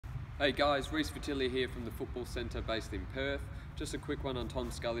Hey guys, Reece Fertilli here from the Football Centre based in Perth. Just a quick one on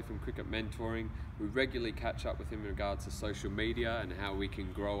Tom Scollay from Cricket Mentoring. We regularly catch up with him in regards to social media and how we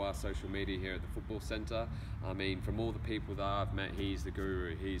can grow our social media here at the Football Centre. I mean, from all the people that I've met, he's the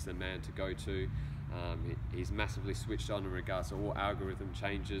guru, he's the man to go to. He's massively switched on in regards to all algorithm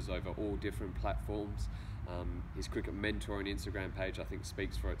changes over all different platforms. His Cricket Mentoring Instagram page, I think,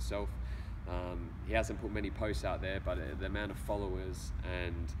 speaks for itself. He hasn't put many posts out there, but the amount of followers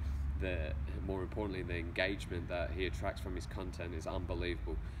and more importantly, the engagement that he attracts from his content is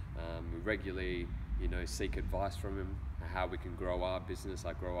unbelievable. We regularly, seek advice from him how we can grow our business,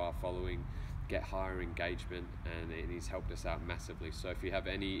 grow our following, get higher engagement, and he's helped us out massively. So if you have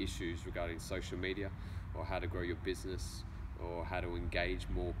any issues regarding social media or how to grow your business or how to engage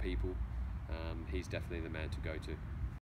more people, he's definitely the man to go to.